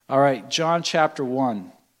All right, John chapter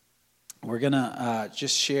 1. We're going to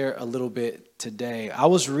just share a little bit today. I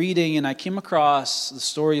was reading and I came across the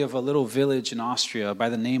story of a little village in Austria by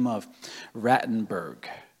the name of Rattenberg.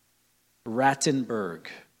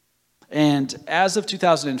 And as of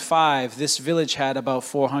 2005, this village had about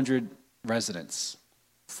 400 residents.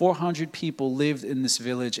 400 people lived in this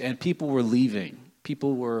village, and people were leaving.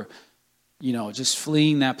 People were, just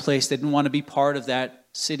fleeing that place. They didn't want to be part of that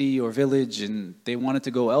city or village, and they wanted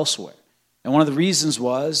to go elsewhere. And one of the reasons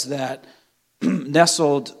was that this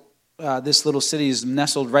little city is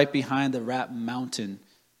nestled right behind the Rat Mountain,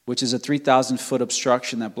 which is a 3,000-foot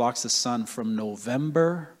obstruction that blocks the sun from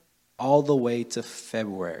November all the way to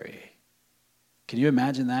February. Can you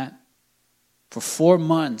imagine that? For 4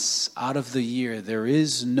 months out of the year, there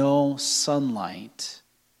is no sunlight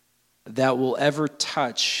that will ever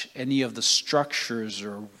touch any of the structures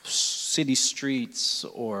or city streets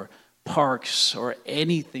or parks or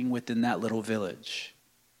anything within that little village.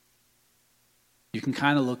 You can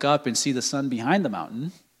kind of look up and see the sun behind the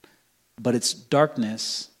mountain, but it's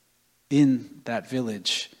darkness in that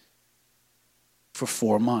village for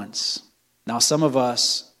 4 months. Now, some of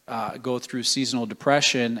us go through seasonal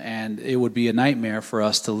depression, and it would be a nightmare for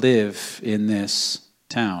us to live in this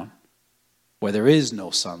town where there is no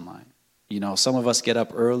sunlight. Some of us get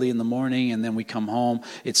up early in the morning and then we come home.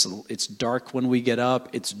 It's dark when we get up.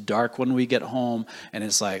 It's dark when we get home. And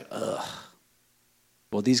it's like, ugh.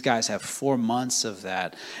 Well, these guys have 4 months of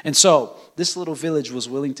that. And so this little village was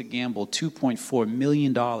willing to gamble $2.4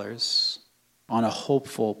 million on a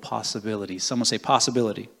hopeful possibility. Someone say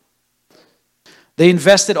possibility. They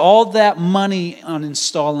invested all that money on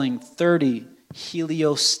installing 30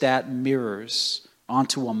 heliostat mirrors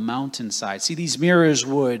onto a mountainside. See, these mirrors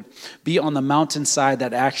would be on the mountainside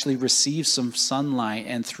that actually receives some sunlight,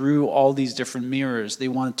 and through all these different mirrors, they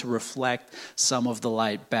wanted to reflect some of the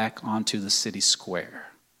light back onto the city square.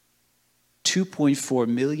 $2.4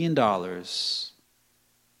 million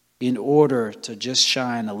in order to just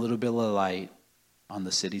shine a little bit of light on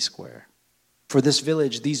the city square. For this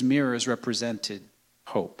village, these mirrors represented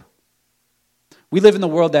hope. We live in a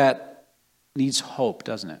world that needs hope,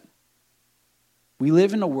 doesn't it? We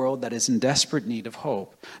live in a world that is in desperate need of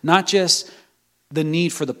hope. Not just the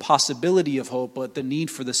need for the possibility of hope, but the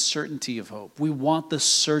need for the certainty of hope. We want the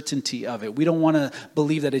certainty of it. We don't want to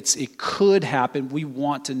believe that it could happen. We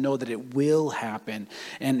want to know that it will happen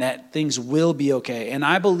and that things will be okay. And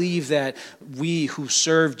I believe that we who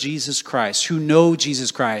serve Jesus Christ, who know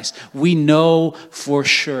Jesus Christ, we know for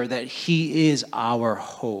sure that He is our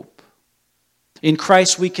hope. In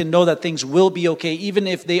Christ, we can know that things will be okay, even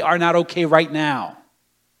if they are not okay right now.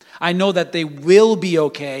 I know that they will be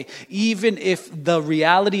okay, even if the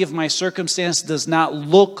reality of my circumstance does not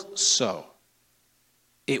look so.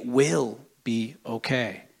 It will be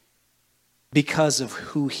okay because of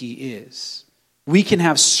who He is. We can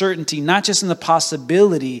have certainty, not just in the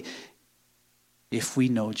possibility, if we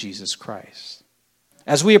know Jesus Christ.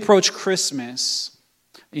 As we approach Christmas,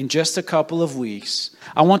 in just a couple of weeks,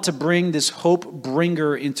 I want to bring this hope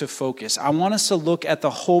bringer into focus. I want us to look at the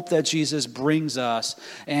hope that Jesus brings us,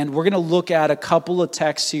 and we're going to look at a couple of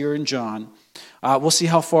texts here in John. We'll see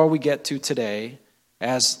how far we get to today.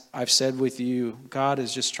 As I've said with you, God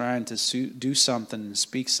is just trying to do something and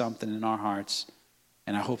speak something in our hearts,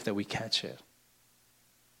 and I hope that we catch it.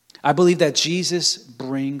 I believe that Jesus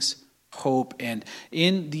brings hope, and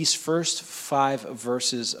in these first 5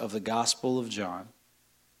 verses of the Gospel of John,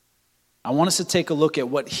 I want us to take a look at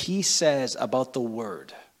what He says about the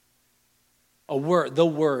Word. The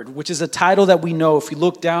Word, which is a title that we know if you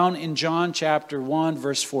look down in John chapter 1,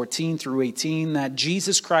 verse 14 through 18, that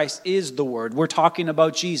Jesus Christ is the Word. We're talking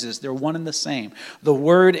about Jesus. They're one and the same. The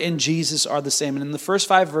Word and Jesus are the same. And in the first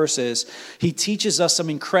 5 verses, He teaches us some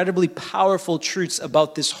incredibly powerful truths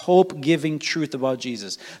about this hope-giving truth about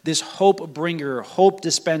Jesus. This hope bringer, hope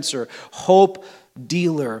dispenser, hope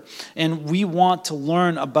dealer. And we want to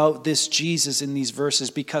learn about this Jesus in these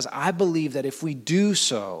verses because I believe that if we do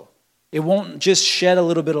so, it won't just shed a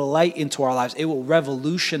little bit of light into our lives. It will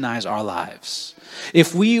revolutionize our lives.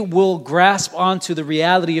 If we will grasp onto the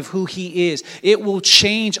reality of who He is, it will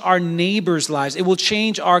change our neighbors' lives. It will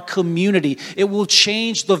change our community. It will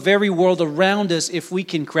change the very world around us if we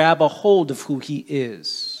can grab a hold of who He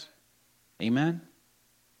is. Amen?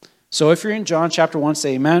 So if you're in John chapter 1,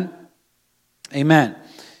 say amen. Amen.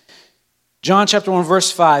 John chapter 1, verse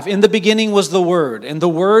 5. In the beginning was the Word, and the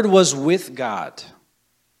Word was with God.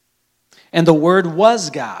 And the Word was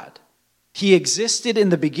God. He existed in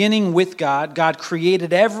the beginning with God. God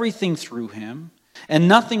created everything through Him, and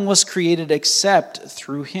nothing was created except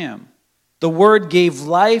through Him. The Word gave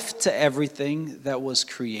life to everything that was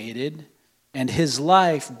created, and his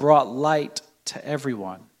life brought light to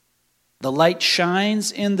everyone. The light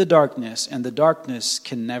shines in the darkness, and the darkness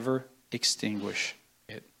can never extinguish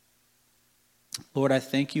it. Lord, I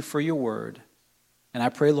thank you for your word. And I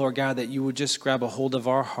pray, Lord God, that you would just grab a hold of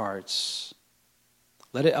our hearts.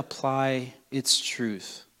 Let it apply its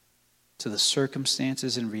truth to the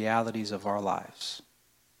circumstances and realities of our lives.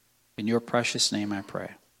 In your precious name I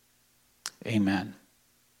pray. Amen.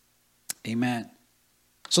 Amen.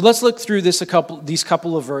 So let's look through these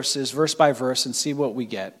couple of verses, verse by verse, and see what we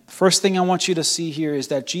get. First thing I want you to see here is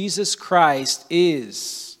that Jesus Christ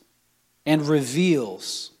is and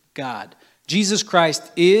reveals God. Jesus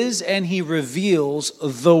Christ is and he reveals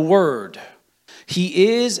the Word.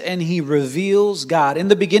 He is and he reveals God. In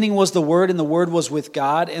the beginning was the Word, and the Word was with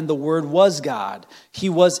God, and the Word was God. He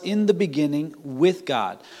was in the beginning with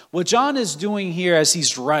God. What John is doing here as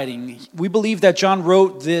he's writing, we believe that John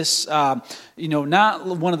wrote this, not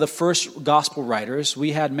one of the first gospel writers.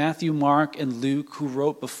 We had Matthew, Mark, and Luke who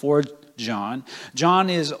wrote before John. John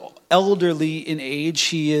is elderly in age.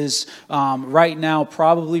 He is right now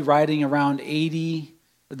probably writing around 80,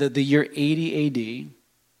 the year 80 AD.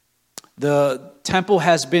 The temple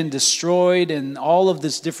has been destroyed, and all of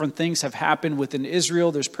these different things have happened within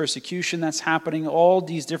Israel. There's persecution that's happening, all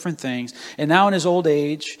these different things. And now in his old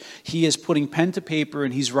age, he is putting pen to paper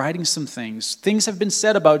and he's writing some things. Things have been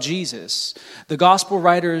said about Jesus. The gospel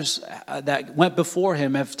writers that went before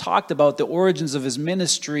him have talked about the origins of his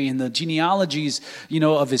ministry and the genealogies,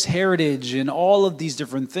 of his heritage and all of these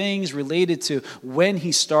different things related to when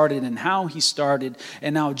he started and how he started.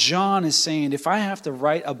 And now John is saying, if I have to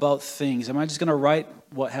write about things, am I just going to write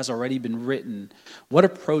what has already been written? What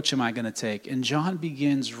approach am I going to take? And John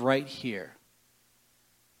begins right here.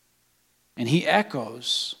 And he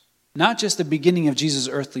echoes not just the beginning of Jesus'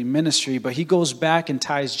 earthly ministry, but he goes back and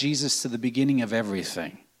ties Jesus to the beginning of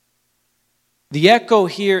everything. The echo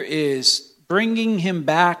here is bringing him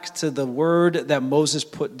back to the word that Moses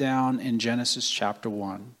put down in Genesis chapter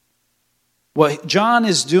 1. What John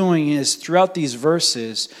is doing is, throughout these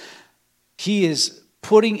verses, he is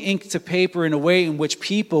putting ink to paper in a way in which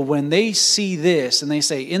people, when they see this and they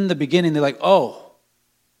say, in the beginning, they're like, oh,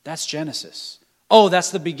 that's Genesis. Oh, that's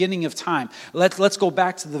the beginning of time. Let's go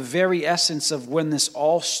back to the very essence of when this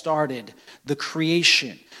all started, the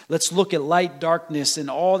creation. Let's look at light, darkness, and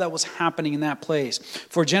all that was happening in that place.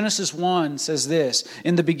 For Genesis 1 says this,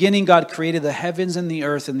 in the beginning God created the heavens and the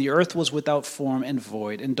earth was without form and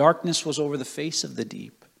void, and darkness was over the face of the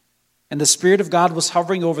deep. And the Spirit of God was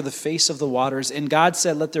hovering over the face of the waters. And God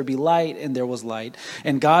said, let there be light, and there was light.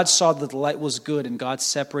 And God saw that the light was good, and God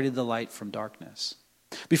separated the light from darkness.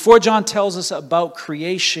 Before John tells us about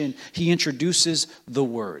creation, he introduces the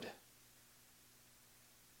Word.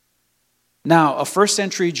 Now, a first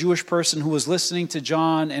century Jewish person who was listening to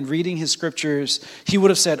John and reading his scriptures, he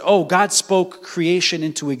would have said, oh, God spoke creation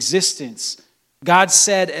into existence. God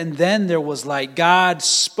said, and then there was light. God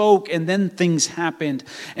spoke, and then things happened.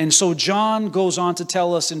 And so John goes on to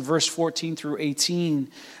tell us in verse 14 through 18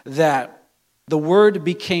 that the Word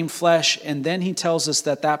became flesh, and then he tells us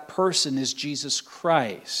that that person is Jesus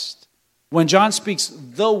Christ. When John speaks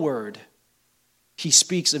the Word, he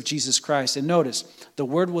speaks of Jesus Christ. And notice, the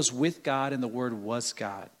Word was with God, and the Word was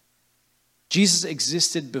God. Jesus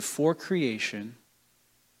existed before creation.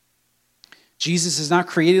 Jesus is not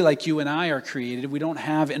created like you and I are created. We don't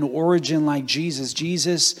have an origin like Jesus.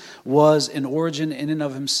 Jesus was an origin in and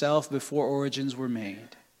of himself before origins were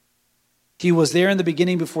made. He was there in the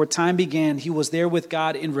beginning before time began. He was there with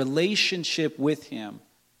God in relationship with him.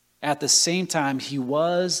 At the same time, he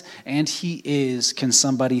was and he is, can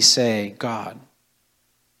somebody say, God.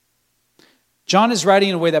 John is writing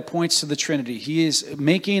in a way that points to the Trinity. He is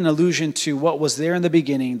making an allusion to what was there in the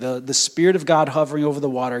beginning, the Spirit of God hovering over the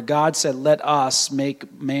water. God said, let us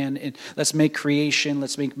make man, let's make creation,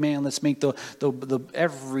 let's make man, let's make the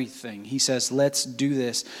everything. He says, let's do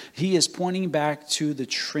this. He is pointing back to the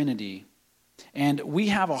Trinity. And we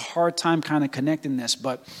have a hard time kind of connecting this,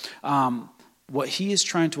 but what he is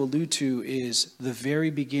trying to allude to is the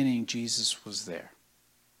very beginning, Jesus was there.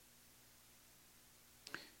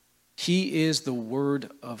 He is the Word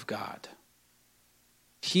of God.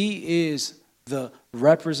 He is the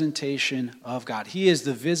representation of God. He is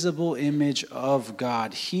the visible image of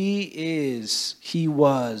God. He is, he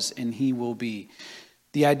was, and he will be.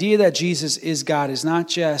 The idea that Jesus is God is not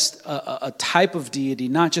just a type of deity,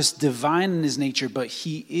 not just divine in his nature, but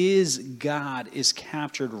he is God is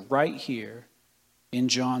captured right here in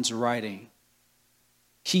John's writing.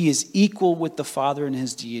 He is equal with the Father in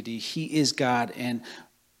his deity. He is God. And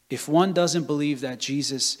if one doesn't believe that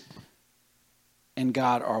Jesus and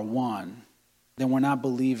God are one, then we're not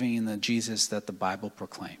believing in the Jesus that the Bible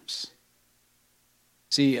proclaims.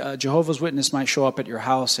 See, a Jehovah's Witness might show up at your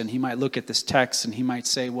house and he might look at this text and he might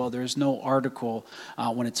say, well, there's no article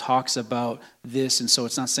when it talks about this, and so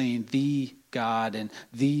it's not saying the God and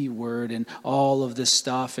the Word and all of this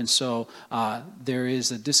stuff, and so there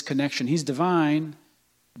is a disconnection. He's divine,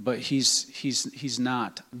 but he's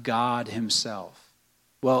not God himself.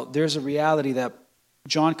 Well, there's a reality that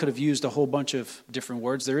John could have used a whole bunch of different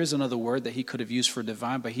words. There is another word that he could have used for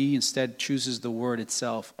divine, but he instead chooses the word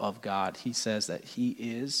itself of God. He says that he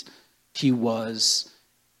is, he was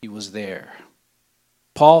there.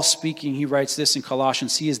 Paul speaking, he writes this in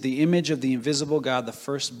Colossians, he is the image of the invisible God, the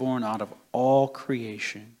firstborn out of all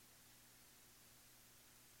creation.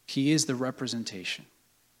 He is the representation.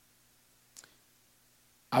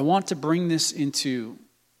 I want to bring this into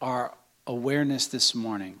our awareness this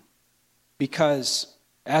morning, because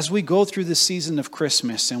as we go through the season of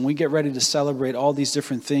Christmas and we get ready to celebrate all these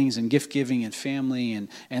different things and gift giving and family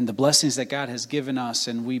and the blessings that God has given us,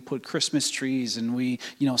 and we put Christmas trees and we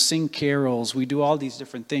sing carols, we do all these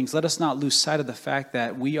different things, let us not lose sight of the fact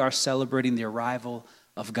that we are celebrating the arrival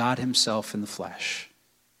of God himself in the flesh.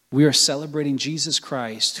 We are celebrating Jesus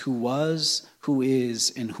Christ, who was, who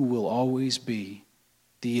is, and who will always be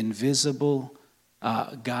the invisible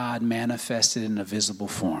God manifested in a visible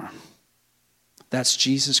form. That's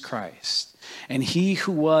Jesus Christ. And he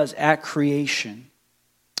who was at creation,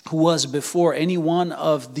 who was before any one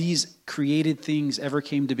of these created things ever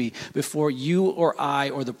came to be, before you or I,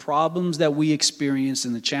 or the problems that we experience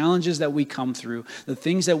and the challenges that we come through, the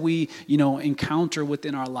things that we, encounter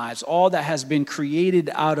within our lives, all that has been created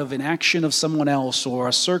out of an action of someone else or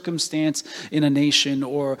a circumstance in a nation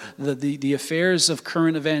or the affairs of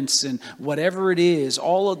current events and whatever it is,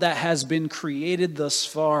 all of that has been created thus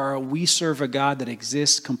far. We serve a God that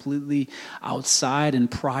exists completely outside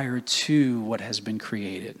and prior to what has been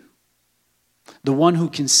created. The one who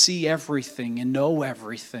can see everything and know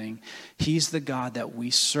everything, he's the God that we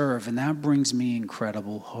serve. And that brings me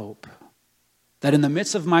incredible hope. That in the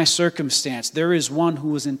midst of my circumstance, there is one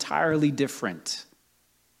who is entirely different,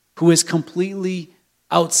 who is completely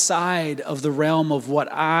outside of the realm of what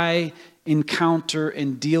I encounter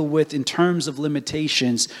and deal with in terms of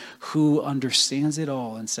limitations, who understands it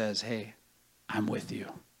all and says, hey, I'm with you.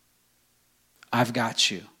 I've got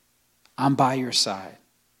you. I'm by your side.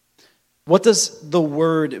 What does the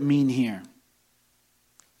word mean here?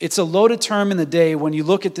 It's a loaded term in the day. When you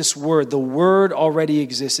look at this word, the word already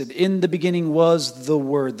existed. In the beginning was the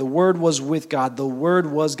word. The word was with God. The word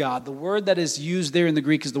was God. The word that is used there in the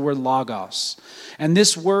Greek is the word logos. And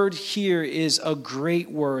this word here is a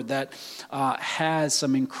great word that has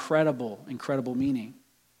some incredible meaning.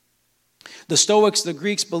 The Stoics, the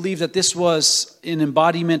Greeks, believed that this was an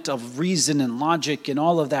embodiment of reason and logic and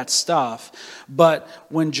all of that stuff. But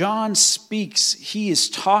when John speaks, he is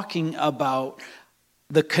talking about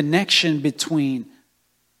the connection between,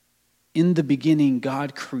 in the beginning,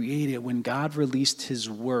 God created. When God released his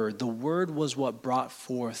word, the word was what brought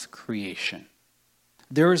forth creation.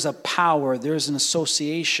 There is a power, there's an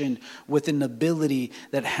association with an ability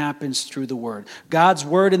that happens through the word. God's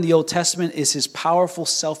word in the Old Testament is his powerful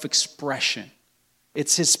self-expression.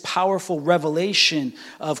 It's his powerful revelation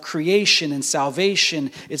of creation and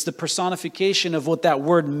salvation. It's the personification of what that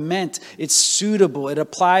word meant. It's suitable. It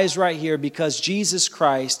applies right here because Jesus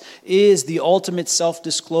Christ is the ultimate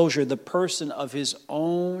self-disclosure, the person of his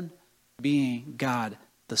own being, God,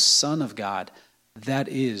 the Son of God. That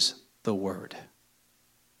is the word.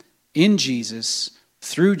 In Jesus,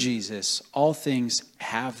 through Jesus, all things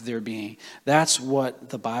have their being. That's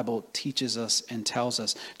what the Bible teaches us and tells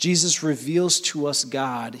us. Jesus reveals to us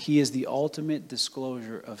God. He is the ultimate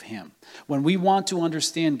disclosure of him. When we want to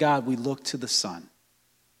understand God, we look to the Son.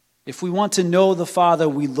 If we want to know the Father,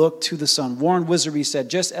 we look to the Son. Warren Wiersbe said,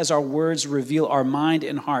 just as our words reveal our mind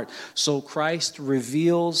and heart, so Christ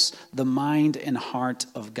reveals the mind and heart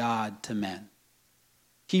of God to men.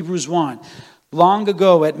 Hebrews 1. Long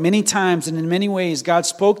ago, at many times and in many ways, God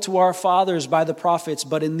spoke to our fathers by the prophets,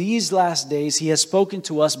 but in these last days, he has spoken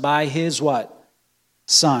to us by his what?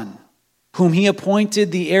 Son, whom he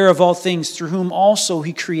appointed the heir of all things, through whom also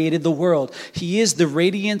he created the world. He is the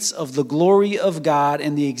radiance of the glory of God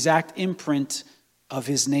and the exact imprint of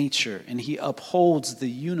his nature, and he upholds the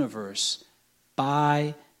universe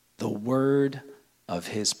by the word of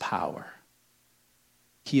his power.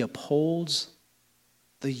 He upholds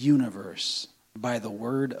the universe by the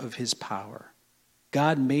word of his power.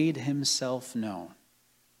 God made himself known,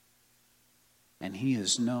 and he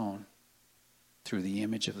is known through the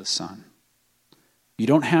image of the Son. You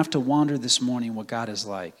don't have to wonder this morning what God is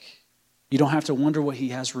like. You don't have to wonder what he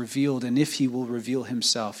has revealed and if he will reveal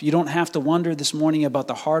himself. You don't have to wonder this morning about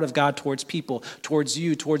the heart of God towards people, towards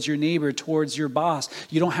you, towards your neighbor, towards your boss.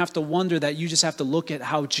 You don't have to wonder that. You just have to look at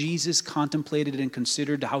how Jesus contemplated and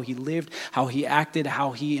considered how he lived, how he acted,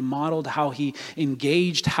 how he modeled, how he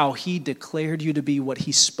engaged, how he declared you to be, what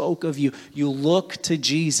he spoke of you. You look to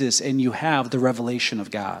Jesus and you have the revelation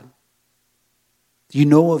of God. You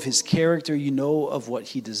know of his character. You know of what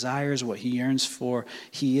he desires, what he yearns for.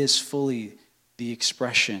 He is fully the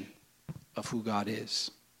expression of who God is.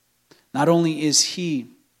 Not only is he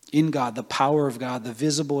in God, the power of God, the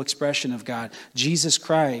visible expression of God, Jesus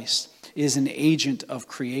Christ is an agent of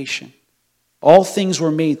creation. All things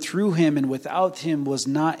were made through him, and without him was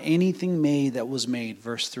not anything made that was made.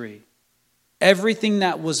 Verse 3. Everything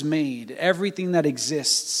that was made, everything that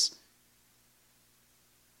exists,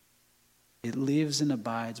 it lives and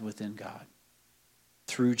abides within God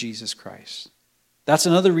through Jesus Christ. That's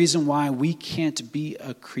another reason why we can't be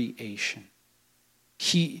a creation.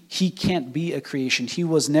 He can't be a creation. He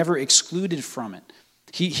was never excluded from it.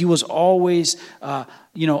 He was always, a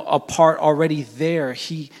part already there.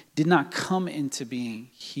 He did not come into being.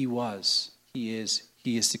 He was. He is.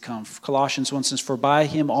 He is to come. Colossians 1 says, "For by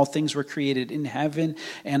him all things were created in heaven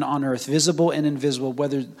and on earth, visible and invisible,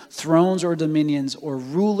 whether thrones or dominions or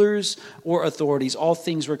rulers or authorities, all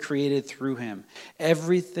things were created through him."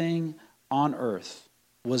 Everything on earth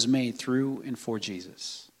was made through and for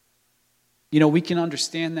Jesus. We can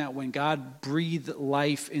understand that when God breathed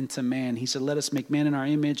life into man. He said, "Let us make man in our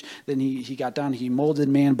image." Then he got down, he molded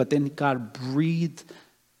man, but then God breathed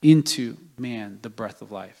into man the breath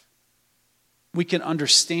of life. We can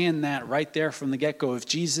understand that right there from the get-go. If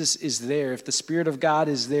Jesus is there, if the Spirit of God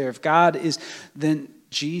is there, if God is, then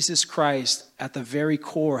Jesus Christ at the very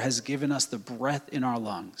core has given us the breath in our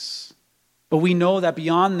lungs. But we know that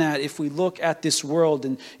beyond that, if we look at this world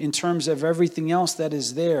and in terms of everything else that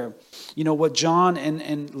is there, what John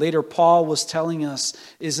and later Paul was telling us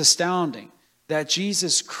is astounding. That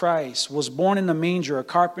Jesus Christ was born in a manger, a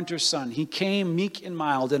carpenter's son. He came meek and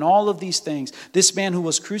mild and all of these things. This man who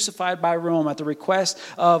was crucified by Rome at the request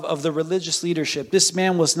of the religious leadership. This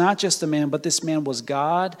man was not just a man, but this man was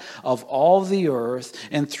God of all the earth.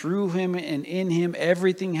 And through him and in him,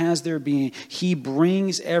 everything has their being. He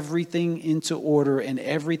brings everything into order and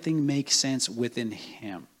everything makes sense within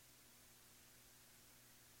him.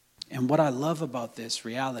 And what I love about this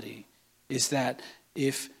reality is that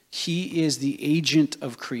if he is the agent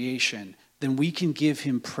of creation, then we can give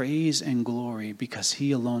him praise and glory because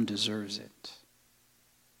he alone deserves it.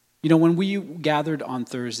 When we gathered on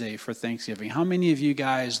Thursday for Thanksgiving, how many of you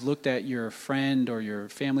guys looked at your friend or your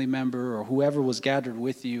family member or whoever was gathered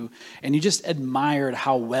with you and you just admired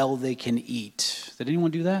how well they can eat? Did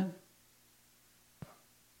anyone do that?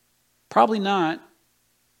 Probably not.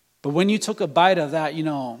 But when you took a bite of that,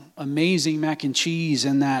 amazing mac and cheese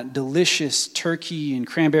and that delicious turkey and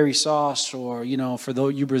cranberry sauce, or, for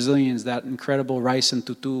those you Brazilians, that incredible rice and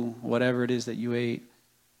tutu, whatever it is that you ate,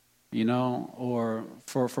 or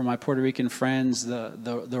for my Puerto Rican friends,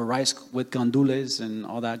 the rice with gandules and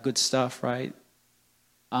all that good stuff, right?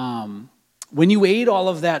 When you ate all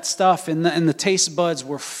of that stuff and the taste buds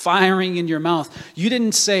were firing in your mouth, you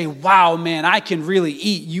didn't say, "Wow, man, I can really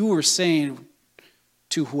eat." You were saying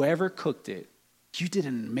to whoever cooked it, "You did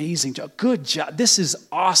an amazing job. Good job. This is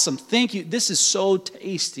awesome. Thank you. This is so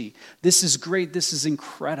tasty. This is great. This is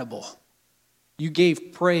incredible." You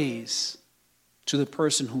gave praise to the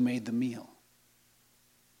person who made the meal.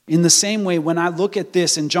 In the same way, when I look at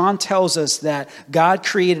this, and John tells us that God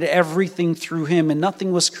created everything through him and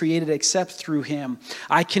nothing was created except through him,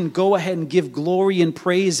 I can go ahead and give glory and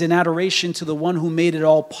praise and adoration to the one who made it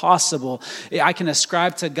all possible. I can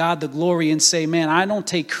ascribe to God the glory and say, "Man, I don't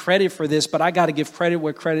take credit for this, but I got to give credit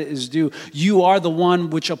where credit is due. You are the one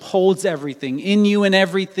which upholds everything. In you and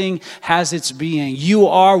everything has its being. You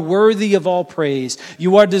are worthy of all praise.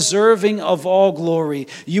 You are deserving of all glory.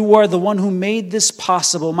 You are the one who made this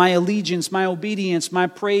possible. My allegiance, my obedience, my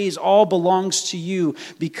praise all belongs to you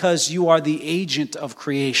because you are the agent of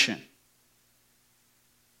creation."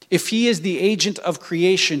 If he is the agent of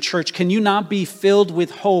creation, church, can you not be filled with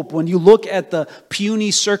hope when you look at the puny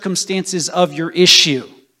circumstances of your issue?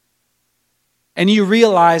 And you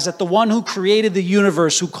realize that the one who created the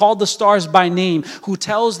universe, who called the stars by name, who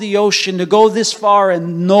tells the ocean to go this far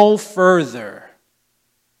and no further,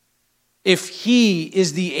 if he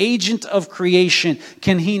is the agent of creation,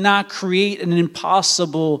 can he not create an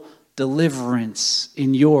impossible deliverance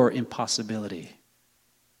in your impossibility?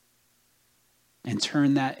 And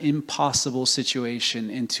turn that impossible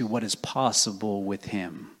situation into what is possible with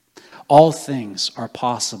him. All things are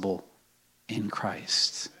possible in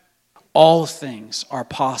Christ. all things are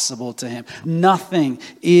possible to him. Nothing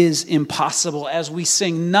is impossible. As we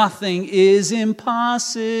sing, nothing is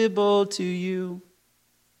impossible to you.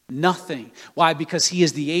 Nothing. Why? Because he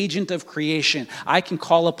is the agent of creation. I can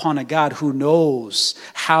call upon a God who knows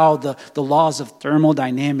how the laws of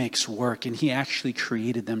thermodynamics work, and he actually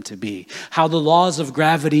created them to be. How the laws of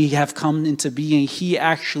gravity have come into being. He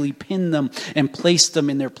actually pinned them and placed them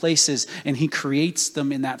in their places, and he creates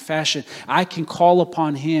them in that fashion. I can call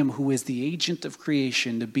upon him who is the agent of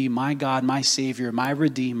creation to be my God, my Savior, my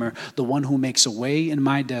Redeemer, the one who makes a way in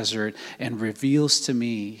my desert and reveals to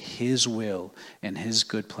me his will and his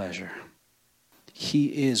good pleasure.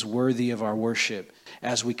 He is worthy of our worship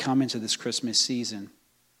as we come into this Christmas season.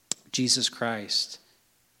 Jesus Christ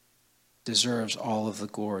deserves all of the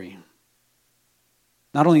glory.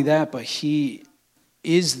 Not only that, but he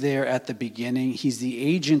is there at the beginning. He's the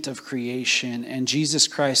agent of creation, and Jesus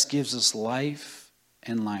Christ gives us life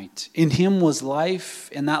and light. In him was life,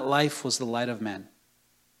 and that life was the light of men.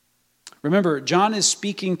 Remember, John is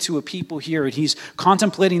speaking to a people here, and he's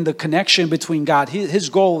contemplating the connection between God. His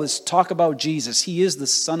goal is to talk about Jesus. He is the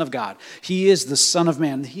Son of God. He is the Son of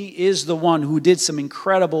Man. He is the one who did some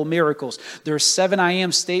incredible miracles. There are 7 I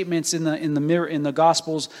am statements in the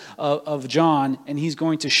Gospels of John, and he's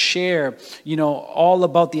going to share, all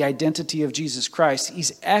about the identity of Jesus Christ.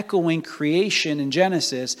 He's echoing creation in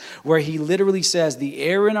Genesis, where he literally says, the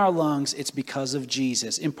air in our lungs, it's because of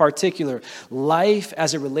Jesus. In particular, life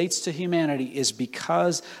as it relates to humanity is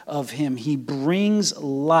because of him. He brings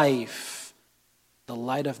life, the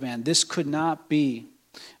light of man. This could not be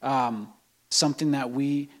something that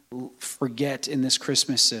we forget in this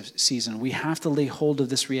Christmas season. We have to lay hold of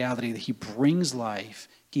this reality that he brings life.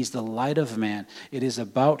 He's the light of man. It is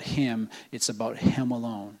about him. It's about him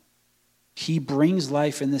alone. He brings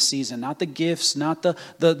life in this season, not the gifts, not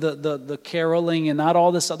the caroling, and not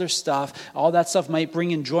all this other stuff. All that stuff might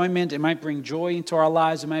bring enjoyment. It might bring joy into our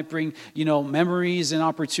lives. It might bring, memories and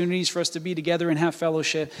opportunities for us to be together and have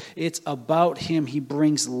fellowship. It's about him. He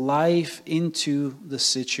brings life into the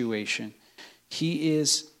situation. He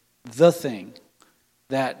is the thing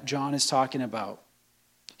that John is talking about.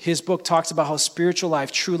 His book talks about how spiritual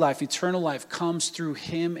life, true life, eternal life comes through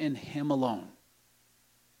him and him alone.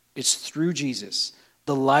 It's through Jesus,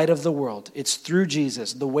 the light of the world. It's through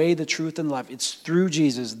Jesus, the way, the truth, and life. It's through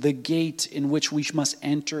Jesus, the gate in which we must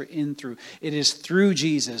enter in through. It is through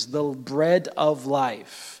Jesus, the bread of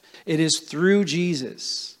life. It is through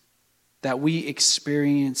Jesus that we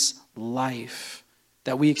experience life,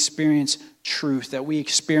 that we experience truth, that we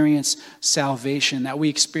experience salvation, that we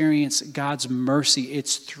experience God's mercy.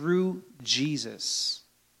 It's through Jesus.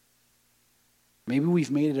 Maybe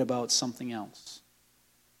we've made it about something else.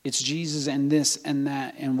 It's Jesus and this and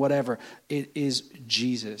that and whatever. It is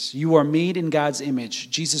Jesus. You are made in God's image.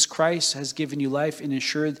 Jesus Christ has given you life and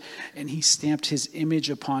assured, and he stamped his image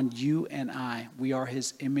upon you and I. We are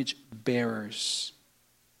his image bearers.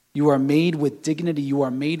 You are made with dignity. You are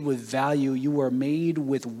made with value. You are made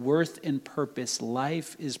with worth and purpose.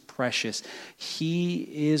 Life is precious. He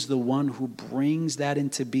is the one who brings that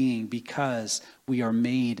into being because we are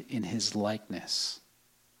made in his likeness.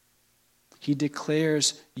 He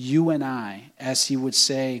declares you and I, as he would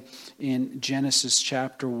say in Genesis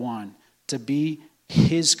chapter 1, to be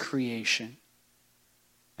his creation.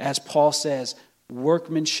 As Paul says,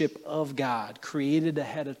 workmanship of God, created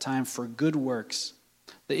ahead of time for good works.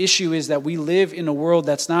 The issue is that we live in a world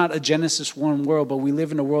that's not a Genesis 1 world, but we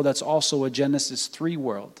live in a world that's also a Genesis 3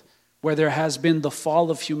 world, where there has been the fall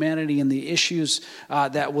of humanity and the issues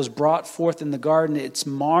that was brought forth in the garden. It's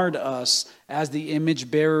marred us as the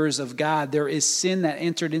image bearers of God. There is sin that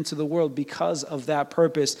entered into the world because of that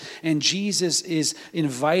purpose. And Jesus is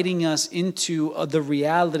inviting us into the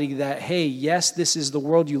reality that, hey, yes, this is the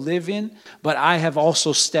world you live in, but I have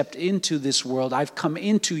also stepped into this world. I've come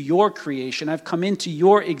into your creation. I've come into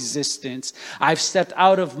your existence. I've stepped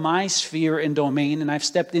out of my sphere and domain, and I've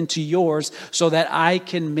stepped into yours so that I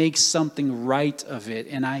can make something right of it,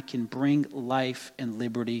 and I can bring life and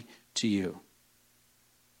liberty to you.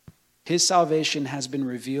 His salvation has been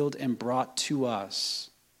revealed and brought to us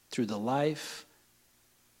through the life,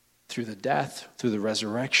 through the death, through the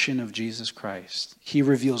resurrection of Jesus Christ. He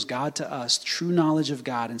reveals God to us. True knowledge of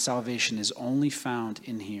God and salvation is only found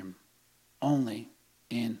in him, only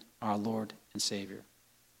in our Lord and Savior.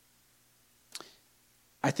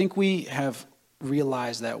 I think we have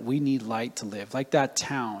realized that we need light to live. Like that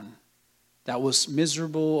town that was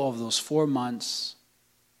miserable over those 4 months.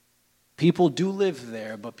 People do live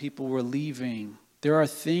there, but people were leaving. There are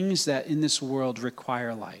things that in this world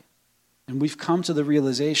require light. And we've come to the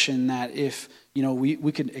realization that if,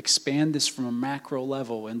 we could expand this from a macro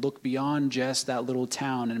level and look beyond just that little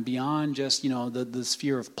town and beyond just, the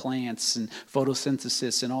sphere of plants and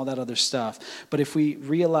photosynthesis and all that other stuff. But if we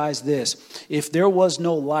realize this, if there was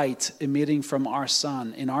no light emitting from our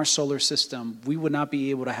sun in our solar system, we would not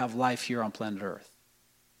be able to have life here on planet Earth.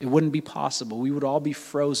 It wouldn't be possible. We would all be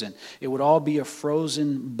frozen. It would all be a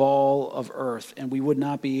frozen ball of earth, and we would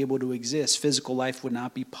not be able to exist. Physical life would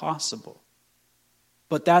not be possible.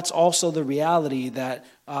 But that's also the reality that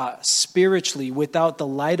spiritually, without the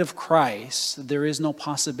light of Christ, there is no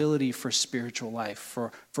possibility for spiritual life,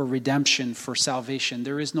 for redemption, for salvation.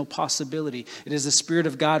 There is no possibility. It is the Spirit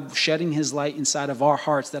of God shedding His light inside of our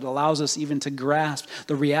hearts that allows us even to grasp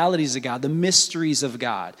the realities of God, the mysteries of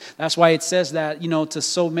God. That's why it says that, to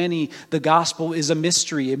so many, the gospel is a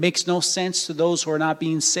mystery. It makes no sense to those who are not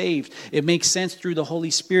being saved. It makes sense through the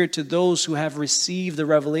Holy Spirit to those who have received the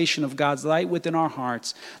revelation of God's light within our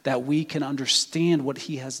hearts, that we can understand what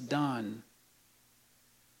He has done.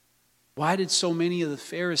 Why did so many of the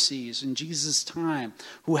Pharisees in Jesus' time,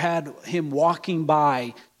 who had Him walking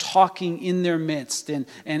by, talking in their midst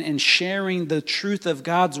and sharing the truth of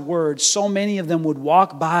God's word, so many of them would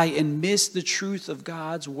walk by and miss the truth of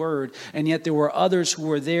God's word, and yet there were others who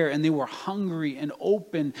were there and they were hungry and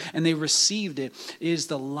open and they received it? It is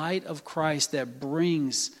the light of Christ that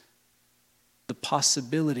brings the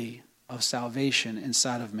possibility of salvation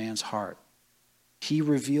inside of man's heart. He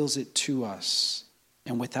reveals it to us.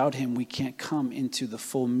 And without Him, we can't come into the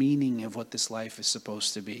full meaning of what this life is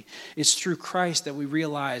supposed to be. It's through Christ that we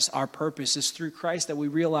realize our purpose. It's through Christ that we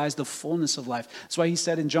realize the fullness of life. That's why He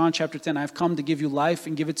said in John chapter 10, I've come to give you life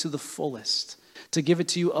and give it to the fullest, to give it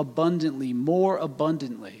to you abundantly, more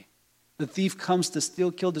abundantly. The thief comes to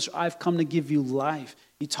steal, kill, destroy. I've come to give you life.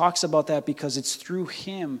 He talks about that because it's through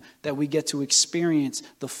Him that we get to experience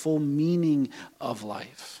the full meaning of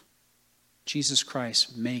life. Jesus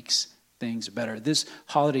Christ makes things better. This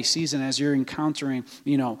holiday season, as you're encountering,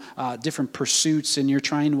 different pursuits, and you're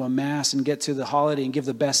trying to amass and get to the holiday and give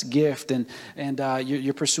the best gift, and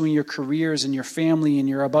you're pursuing your careers and your family, and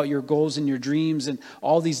you're about your goals and your dreams and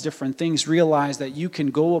all these different things, realize that you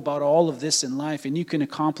can go about all of this in life and you can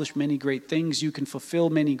accomplish many great things. You can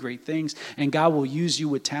fulfill many great things, and God will use you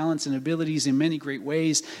with talents and abilities in many great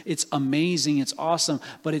ways. It's amazing. It's awesome.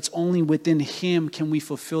 But it's only within Him can we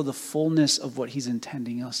fulfill the fullness of what He's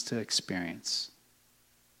intending us to experience.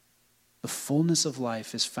 The fullness of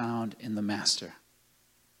life is found in the Master.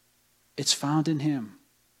 It's found in Him.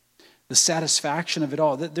 The satisfaction of it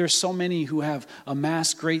all. There's so many who have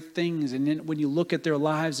amassed great things, and then when you look at their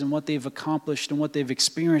lives and what they've accomplished and what they've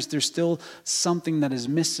experienced, there's still something that is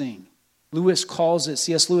missing.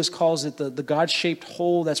 C.S. Lewis calls it the God-shaped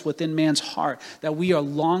hole that's within man's heart, that we are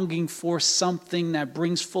longing for something that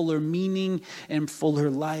brings fuller meaning and fuller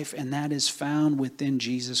life, and that is found within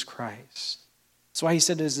Jesus Christ. That's why He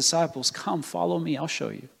said to His disciples, come, follow me, I'll show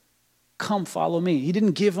you. Come, follow me. He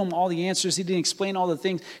didn't give them all the answers. He didn't explain all the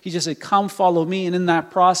things. He just said, come, follow me. And in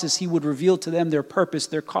that process, He would reveal to them their purpose,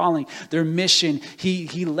 their calling, their mission.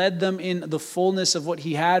 He led them in the fullness of what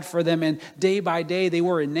He had for them. And day by day, they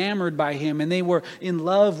were enamored by Him, and they were in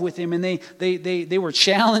love with Him, and they were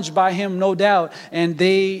challenged by Him, no doubt. And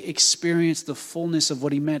they experienced the fullness of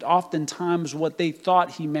what He meant. Oftentimes, what they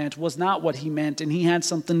thought He meant was not what He meant, and He had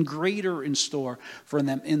something greater in store for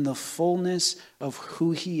them. In the fullness of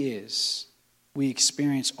who He is, we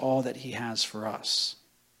experience all that He has for us.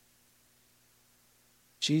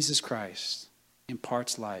 Jesus Christ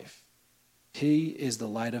imparts life. He is the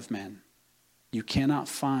light of men. You cannot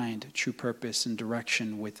find true purpose and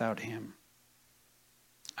direction without Him.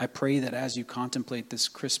 I pray that as you contemplate this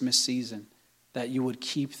Christmas season, that you would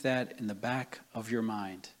keep that in the back of your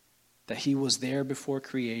mind, that He was there before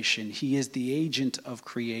creation. He is the agent of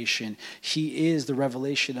creation. He is the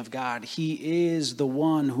revelation of God. He is the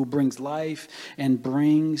one who brings life and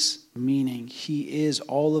brings meaning. He is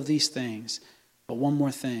all of these things. But one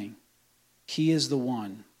more thing. He is the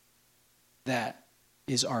one that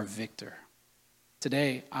is our victor.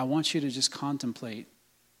 Today, I want you to just contemplate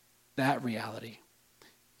that reality.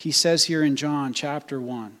 He says here in John chapter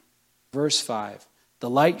 1, verse 5, the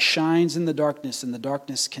light shines in the darkness, and the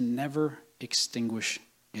darkness can never extinguish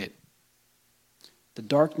it. The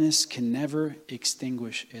darkness can never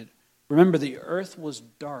extinguish it. Remember, the earth was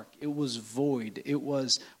dark. It was void. It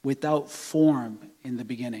was without form in the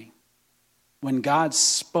beginning. When God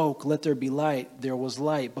spoke, let there be light, there was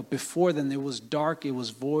light. But before then, it was dark, it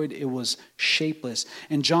was void, it was shapeless.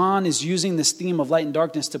 And John is using this theme of light and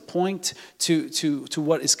darkness to point to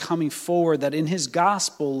what is coming forward, that in his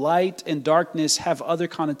gospel, light and darkness have other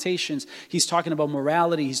connotations. He's talking about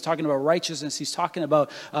morality, he's talking about righteousness, he's talking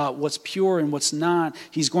about what's pure and what's not.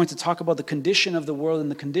 He's going to talk about the condition of the world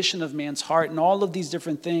and the condition of man's heart and all of these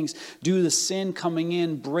different things due to sin coming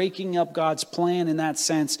in, breaking up God's plan in that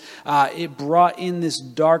sense. It brought in this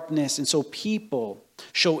darkness. And so people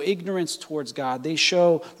show ignorance towards God. They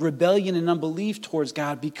show rebellion and unbelief towards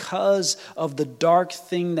God because of the dark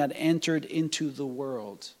thing that entered into the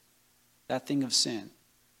world, that thing of sin.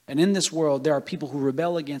 And in this world, there are people who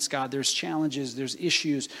rebel against God. There's challenges, there's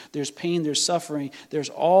issues, there's pain, there's suffering, there's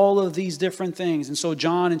all of these different things. And so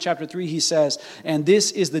John in chapter 3, he says, and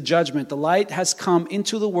this is the judgment. The light has come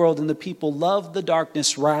into the world, and the people love the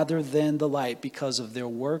darkness rather than the light because of their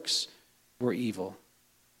works were evil.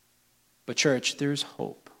 But church, there's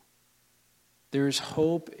hope. There's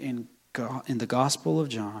hope in the Gospel of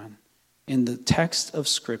John, in the text of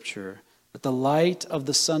Scripture, that the light of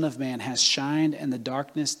the Son of Man has shined and the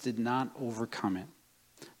darkness did not overcome it.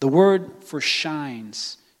 The word for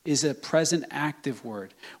shines is a present active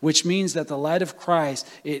word, which means that the light of Christ,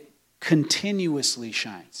 it continuously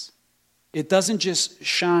shines. It doesn't just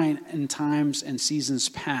shine in times and seasons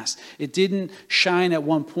past. It didn't shine at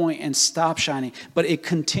one point and stop shining, but it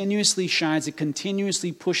continuously shines. It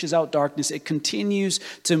continuously pushes out darkness. It continues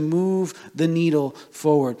to move the needle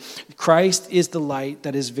forward. Christ is the light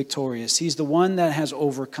that is victorious. He's the one that has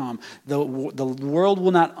overcome. The world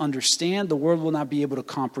will not understand. The world will not be able to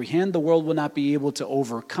comprehend. The world will not be able to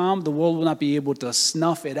overcome. The world will not be able to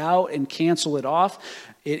snuff it out and cancel it off.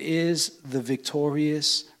 It is the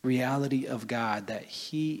victorious reality of God that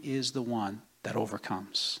He is the one that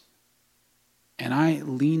overcomes. And I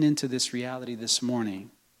lean into this reality this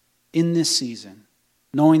morning, in this season,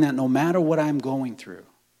 knowing that no matter what I'm going through,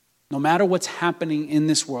 no matter what's happening in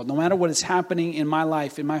this world, no matter what is happening in my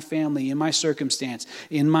life, in my family, in my circumstance,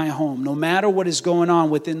 in my home, no matter what is going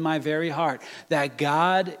on within my very heart, that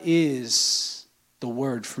God is the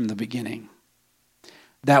Word from the beginning.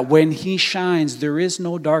 That when He shines, there is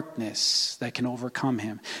no darkness that can overcome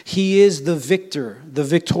Him. He is the victor, the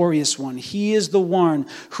victorious one. He is the one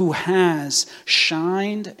who has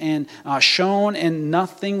shined and shone, and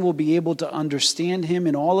nothing will be able to understand Him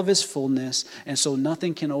in all of His fullness, and so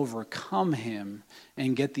nothing can overcome Him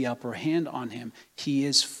and get the upper hand on Him. He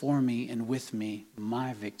is for me and with me,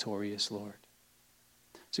 my victorious Lord.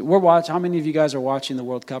 So how many of you guys are watching the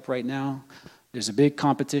World Cup right now? There's a big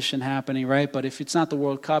competition happening, right? But if it's not the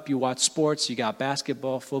World Cup, you watch sports, you got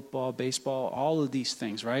basketball, football, baseball, all of these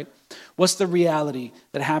things, right? What's the reality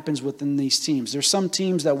that happens within these teams? There's some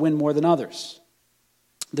teams that win more than others.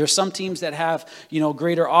 There's some teams that have,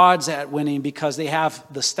 greater odds at winning because they have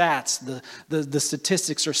the stats. The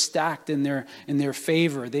statistics are stacked in their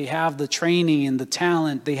favor. They have the training and the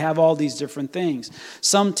talent. They have all these different things.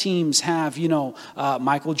 Some teams have,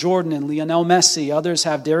 Michael Jordan and Lionel Messi. Others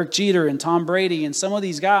have Derek Jeter and Tom Brady. And some of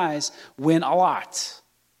these guys win a lot.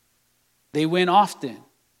 They win often.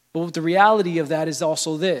 But the reality of that is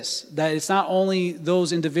also this, that it's not only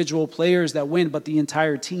those individual players that win, but the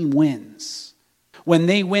entire team wins. When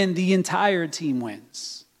they win, the entire team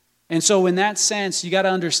wins. And so in that sense, you got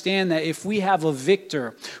to understand that if we have a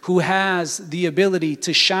victor who has the ability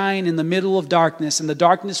to shine in the middle of darkness and the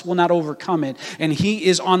darkness will not overcome it, and he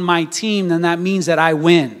is on my team, then that means that I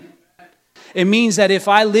win. It means that if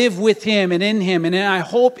I live with Him and in Him and I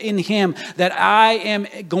hope in Him, that I am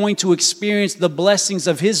going to experience the blessings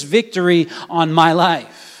of His victory on my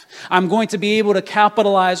life. I'm going to be able to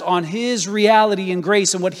capitalize on His reality and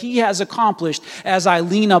grace and what He has accomplished as I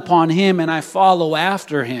lean upon Him and I follow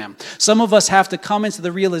after Him. Some of us have to come into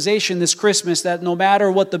the realization this Christmas that no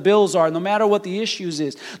matter what the bills are, no matter what the issues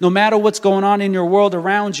is, no matter what's going on in your world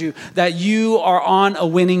around you, that you are on a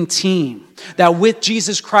winning team. That with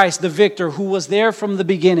Jesus Christ, the victor, who was there from the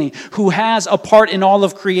beginning, who has a part in all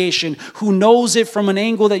of creation, who knows it from an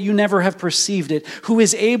angle that you never have perceived it, who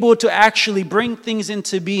is able to actually bring things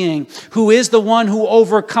into being, who is the one who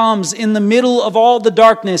overcomes in the middle of all the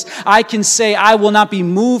darkness, I can say, I will not be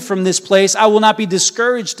moved from this place. I will not be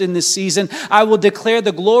discouraged in this season. I will declare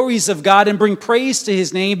the glories of God and bring praise to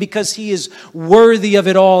His name because He is worthy of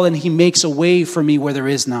it all and He makes a way for me where there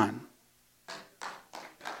is none.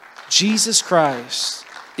 Jesus Christ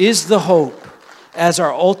is the hope as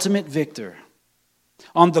our ultimate victor.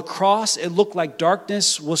 On the cross, it looked like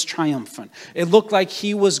darkness was triumphant. It looked like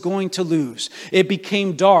He was going to lose. It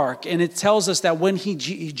became dark, and it tells us that when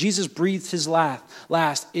Jesus breathed His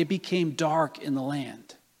last, it became dark in the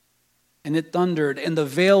land. And it thundered, and the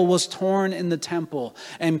veil was torn in the temple.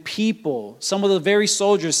 And people, some of the very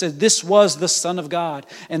soldiers said, this was the Son of God.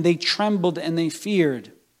 And they trembled and they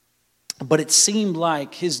feared. But it seemed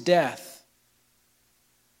like his death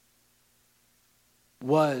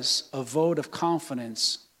was a vote of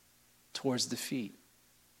confidence towards defeat.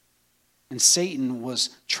 And Satan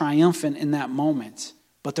was triumphant in that moment.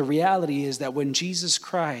 But the reality is that when Jesus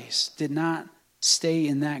Christ did not stay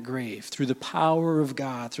in that grave, through the power of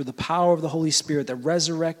God, through the power of the Holy Spirit that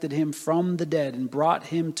resurrected him from the dead and brought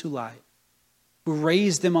him to life, who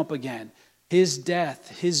raised him up again, his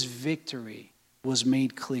death, his victory was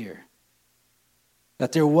made clear.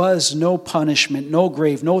 That there was no punishment, no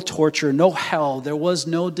grave, no torture, no hell. There was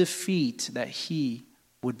no defeat that he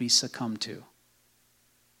would be succumbed to.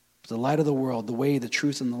 The light of the world, the way, the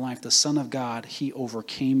truth, and the life, the Son of God, he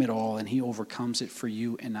overcame it all, and he overcomes it for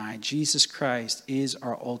you and I. Jesus Christ is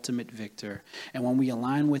our ultimate victor. And when we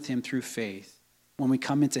align with him through faith, when we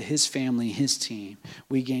come into his family, his team,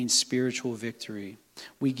 we gain spiritual victory.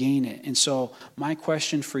 We gain it. And so my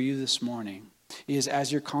question for you this morning is, as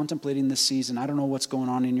you're contemplating this season, I don't know what's going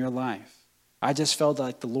on in your life. I just felt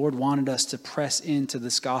like the Lord wanted us to press into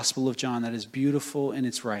this Gospel of John that is beautiful in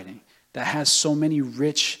its writing, that has so many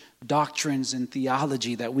rich doctrines and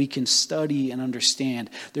theology that we can study and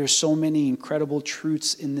understand. There's so many incredible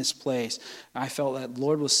truths in this place. I felt that the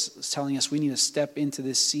Lord was telling us we need to step into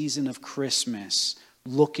this season of Christmas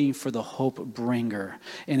looking for the hope bringer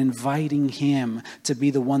and inviting him to be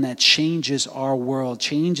the one that changes our world,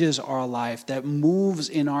 changes our life, that moves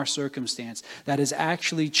in our circumstance, that is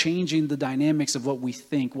actually changing the dynamics of what we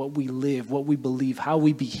think, what we live, what we believe, how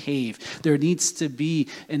we behave. There needs to be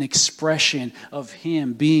an expression of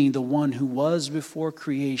him being the one who was before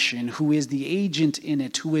creation, who is the agent in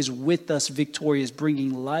it, who is with us victorious,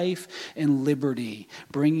 bringing life and liberty,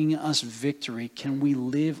 bringing us victory. Can we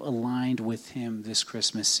live aligned with him this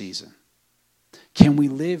Christmas season? Can we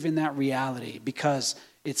live in that reality? Because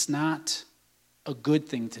it's not a good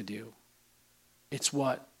thing to do. It's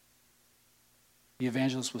what the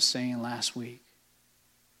evangelist was saying last week.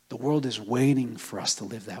 The world is waiting for us to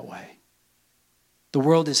live that way. The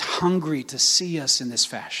world is hungry to see us in this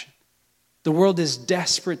fashion. The world is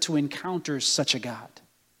desperate to encounter such a God,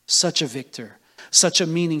 such a victor, such a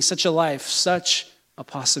meaning, such a life, such a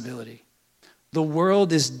possibility. The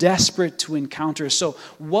world is desperate to encounter. So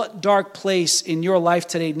what dark place in your life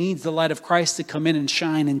today needs the light of Christ to come in and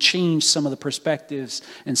shine and change some of the perspectives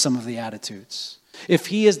and some of the attitudes? If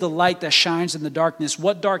he is the light that shines in the darkness,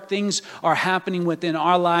 what dark things are happening within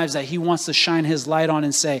our lives that he wants to shine his light on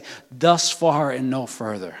and say, thus far and no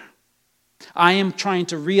further? I am trying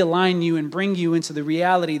to realign you and bring you into the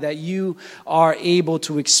reality that you are able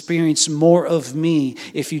to experience more of me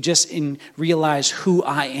if you just realize who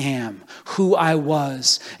I am, who I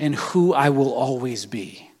was, and who I will always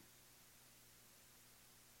be.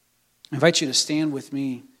 I invite you to stand with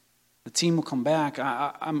me. The team will come back.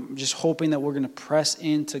 I'm just hoping that we're going to press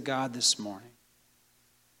into God this morning.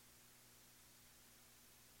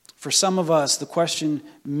 For some of us, the question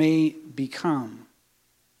may become,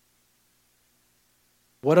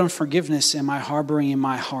 what unforgiveness am I harboring in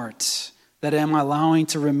my heart that am I allowing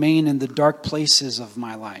to remain in the dark places of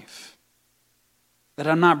my life? That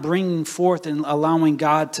I'm not bringing forth and allowing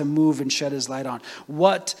God to move and shed his light on.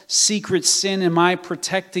 What secret sin am I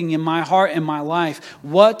protecting in my heart and my life?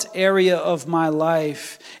 What area of my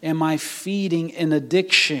life am I feeding an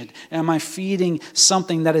addiction? Am I feeding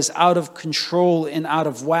something that is out of control and out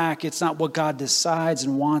of whack? It's not what God decides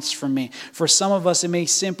and wants from me. For some of us, it may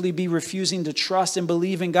simply be refusing to trust and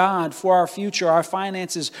believe in God for our future, our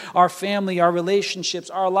finances, our family, our relationships,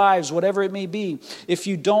 our lives, whatever it may be. If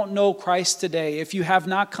you don't know Christ today, if you have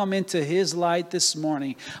not come into his light this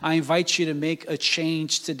morning, I invite you to make a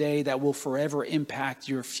change today that will forever impact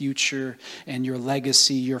your future and your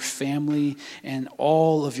legacy, your family, and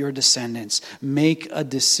all of your descendants. Make a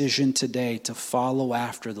decision today to follow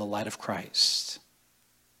after the light of Christ.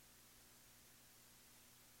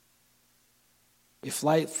 If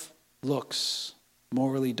life looks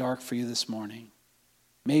morally dark for you this morning,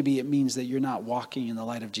 maybe it means that you're not walking in the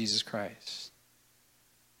light of Jesus Christ.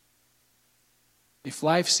 If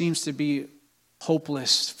life seems to be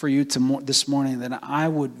hopeless for you this morning, then I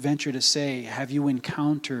would venture to say, have you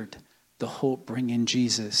encountered the hope-bringing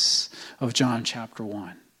Jesus of John chapter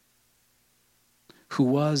 1, who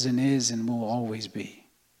was and is and will always be?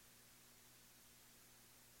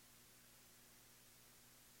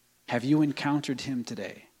 Have you encountered him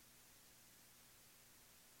today?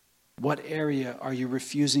 What area are you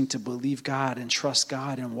refusing to believe God and trust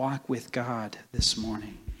God and walk with God this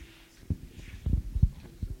morning?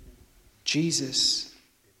 Jesus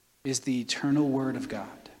is the eternal Word of God.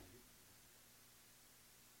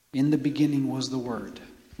 In the beginning was the Word,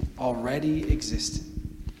 already existed.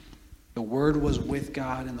 The Word was with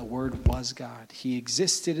God, and the Word was God. He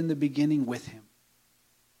existed in the beginning with him.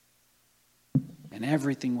 And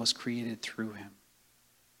everything was created through him.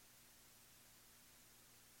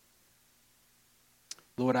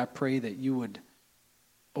 Lord, I pray that you would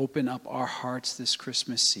open up our hearts this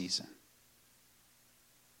Christmas season.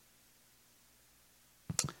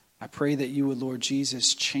 I pray that you would, Lord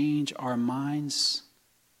Jesus, change our minds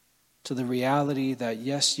to the reality that,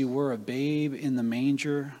 yes, you were a babe in the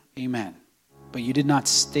manger, amen, but you did not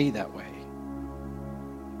stay that way.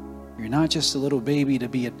 You're not just a little baby to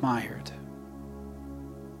be admired,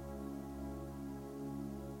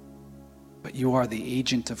 but you are the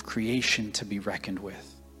agent of creation to be reckoned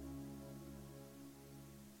with.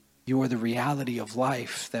 You are the reality of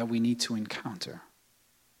life that we need to encounter.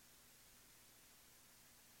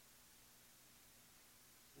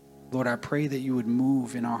 Lord, I pray that you would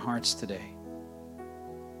move in our hearts today.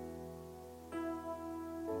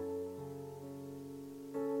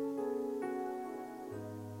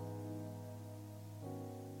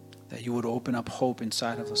 That you would open up hope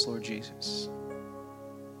inside of us, Lord Jesus.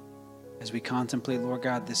 As we contemplate, Lord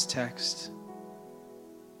God, this text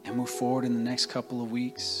and move forward in the next couple of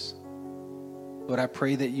weeks, Lord, I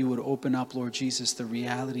pray that you would open up, Lord Jesus, the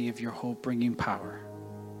reality of your hope-bringing power.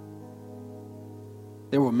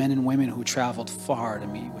 There were men and women who traveled far to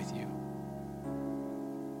meet with you.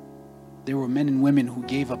 There were men and women who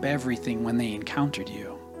gave up everything when they encountered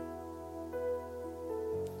you.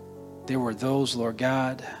 There were those, Lord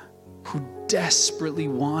God, who desperately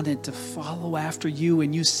wanted to follow after you,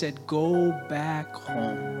 and you said, go back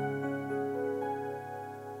home.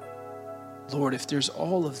 Lord, if there's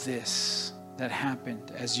all of this that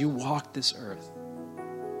happened as you walked this earth,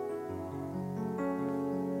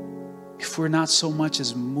 if we're not so much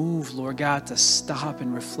as moved, Lord God, to stop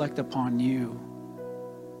and reflect upon you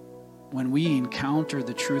when we encounter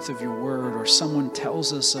the truth of your word or someone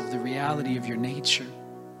tells us of the reality of your nature,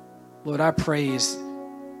 Lord, I pray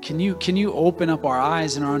can you open up our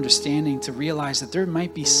eyes and our understanding to realize that there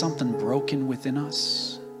might be something broken within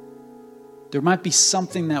us? There might be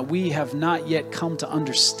something that we have not yet come to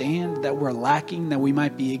understand, that we're lacking, that we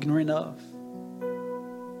might be ignorant of.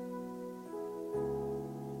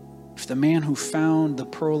 If the man who found the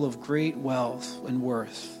pearl of great wealth and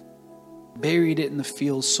worth, buried it in the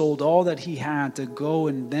field, sold all that he had to go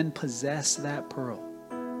and then possess that pearl,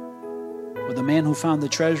 or the man who found the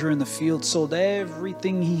treasure in the field sold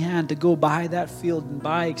everything he had to go buy that field and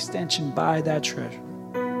by extension buy that treasure.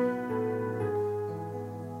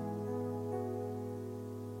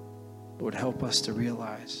 Lord, help us to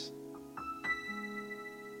realize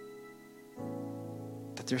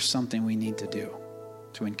that there's something we need to do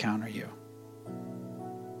to encounter you.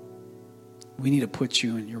 We need to put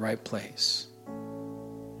you in your right place.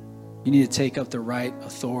 You need to take up the right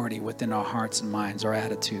authority within our hearts and minds, our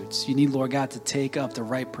attitudes. You need, Lord God, to take up the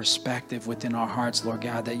right perspective within our hearts, Lord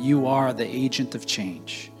God, that you are the agent of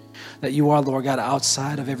change. That you are, Lord God,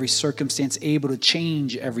 outside of every circumstance, able to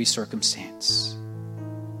change every circumstance.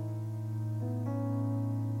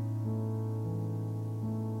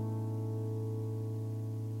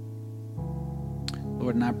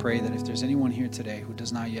 Lord, and I pray that if there's anyone here today who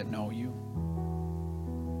does not yet know you,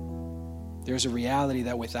 there's a reality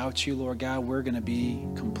that without you, Lord God, we're going to be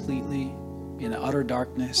completely in utter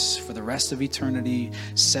darkness for the rest of eternity,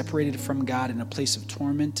 separated from God in a place of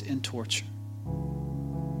torment and torture.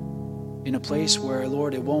 In a place where,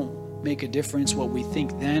 Lord, it won't make a difference what we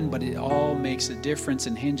think then, but it all makes a difference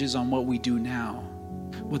and hinges on what we do now,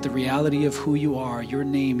 with the reality of who you are, your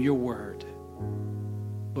name, your word.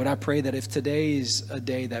 Lord, I pray that if today is a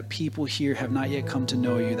day that people here have not yet come to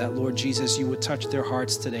know you, that, Lord Jesus, you would touch their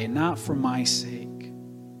hearts today, not for my sake.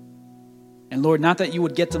 And Lord, not that you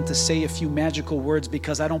would get them to say a few magical words,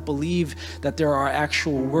 because I don't believe that there are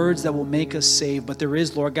actual words that will make us saved, but there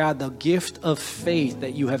is, Lord God, the gift of faith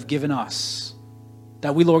that you have given us.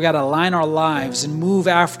 That we, Lord God, align our lives and move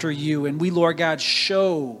after you, and we, Lord God,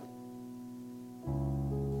 show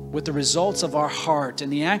with the results of our heart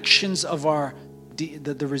and the actions of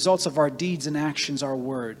the results of our deeds and actions, our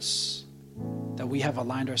words, that we have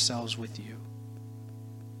aligned ourselves with you.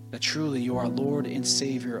 That truly you are Lord and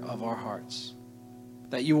Savior of our hearts.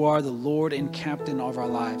 That you are the Lord and Captain of our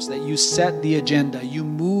lives. That you set the agenda. You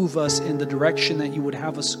move us in the direction that you would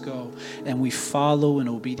have us go. And we follow in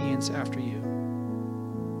obedience after you.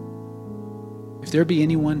 If there be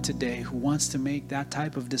anyone today who wants to make that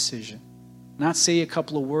type of decision, Not say a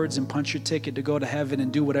couple of words and punch your ticket to go to heaven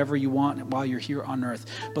and do whatever you want while you're here on earth.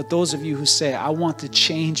 But those of you who say, I want to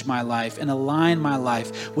change my life and align my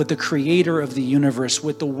life with the creator of the universe,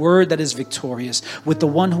 with the word that is victorious, with the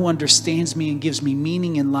one who understands me and gives me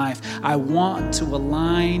meaning in life. I want to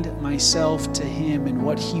align myself to him and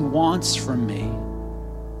what he wants from me.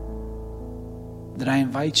 That I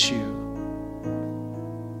invite you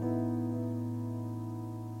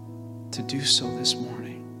to do so this morning.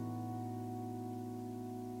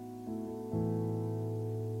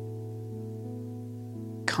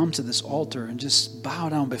 Come to this altar and just bow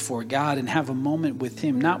down before God and have a moment with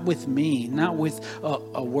him, not with me, not with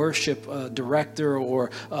a worship director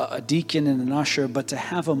or a deacon and an usher, but to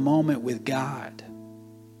have a moment with God.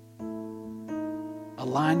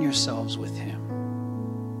 Align yourselves with him.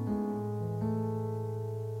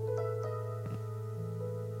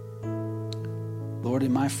 Lord,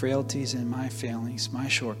 in my frailties and my failings, my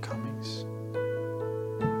shortcomings,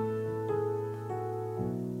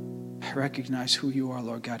 I recognize who you are,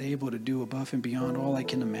 Lord God, able to do above and beyond all I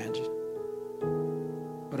can imagine.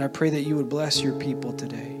 But I pray that you would bless your people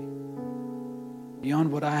today,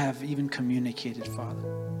 beyond what I have even communicated, Father.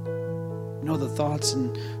 You know the thoughts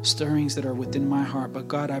and stirrings that are within my heart, but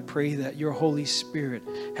God, I pray that your Holy Spirit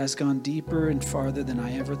has gone deeper and farther than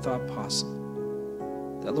I ever thought possible.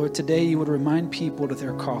 That, Lord, today you would remind people to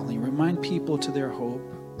their calling, remind people to their hope,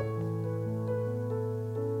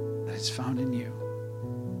 that it's found in you.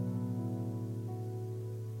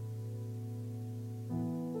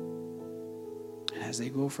 And as they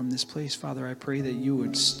go from this place, Father, I pray that you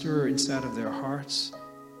would stir inside of their hearts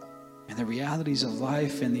and the realities of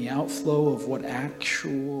life and the outflow of what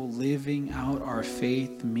actual living out our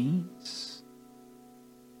faith means.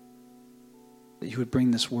 That you would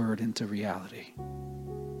bring this word into reality.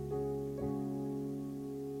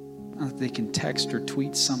 Not that they can text or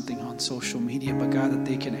tweet something on social media, but God, that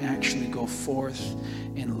they can actually go forth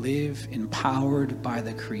and live empowered by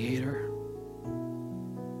the Creator,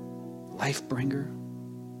 life bringer,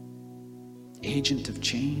 agent of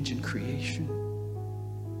change and creation,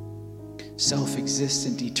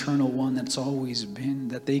 self-existent, eternal one that's always been,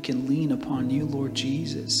 that they can lean upon you, Lord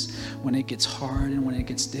Jesus, when it gets hard and when it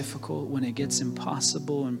gets difficult, when it gets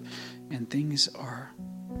impossible and things are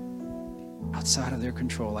outside of their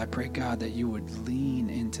control. I pray, God, that you would lean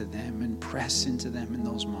into them and press into them in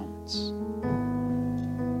those moments.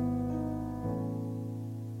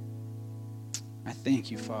 I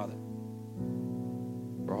thank you, Father,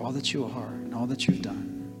 for all that you are and all that you've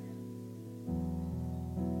done.